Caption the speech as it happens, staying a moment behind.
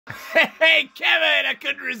Hey, Kevin, I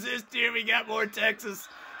couldn't resist here. We got more Texas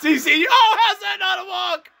TCU. Oh, how's that not a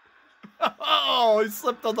walk? Oh, he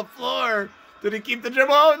slipped on the floor. Did he keep the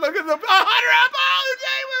dribble? Oh, look at the Hunter up. Oh,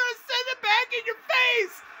 Udeh will send it back in your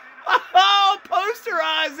face. Oh,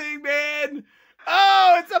 posterizing, man.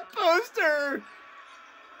 Oh, it's a poster.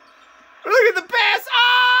 Look at the pass.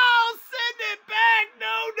 Oh, send it back.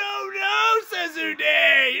 No, says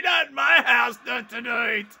Udeh. You're not in my house, not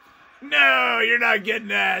tonight. No, you're not getting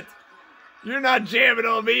that. You're not jamming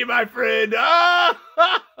on me, my friend. Oh,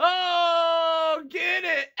 get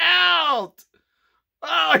it out.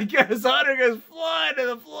 Oh, Hunter goes flying to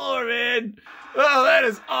the floor, man. Oh, that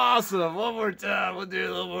is awesome. One more time. We'll do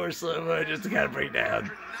a little more slow-mo just to kind of break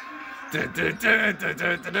down.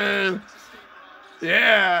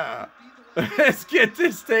 Yeah. Let's get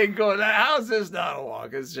this thing going. How's this not a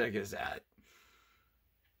walk? Let's check this out.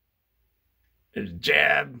 There's a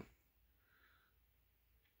jab.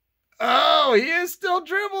 Oh, he is still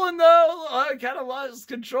dribbling, though. I kind of lost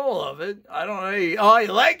control of it. I don't know. He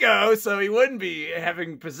let go, so he wouldn't be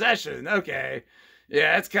having possession. Okay.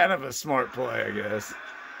 Yeah, that's kind of a smart play, I guess.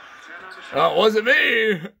 Oh, it wasn't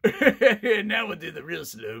me. Now we'll do the real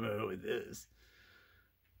slow-mo with this.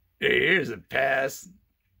 Here's a pass.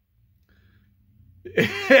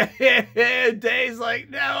 Dave's like,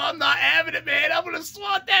 no, I'm not having it, man. I'm going to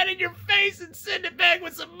swat that in your face and send it back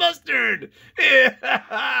with some mustard.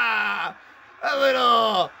 A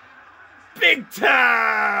little big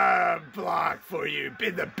time block for you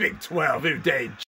in the Big 12, Udeh.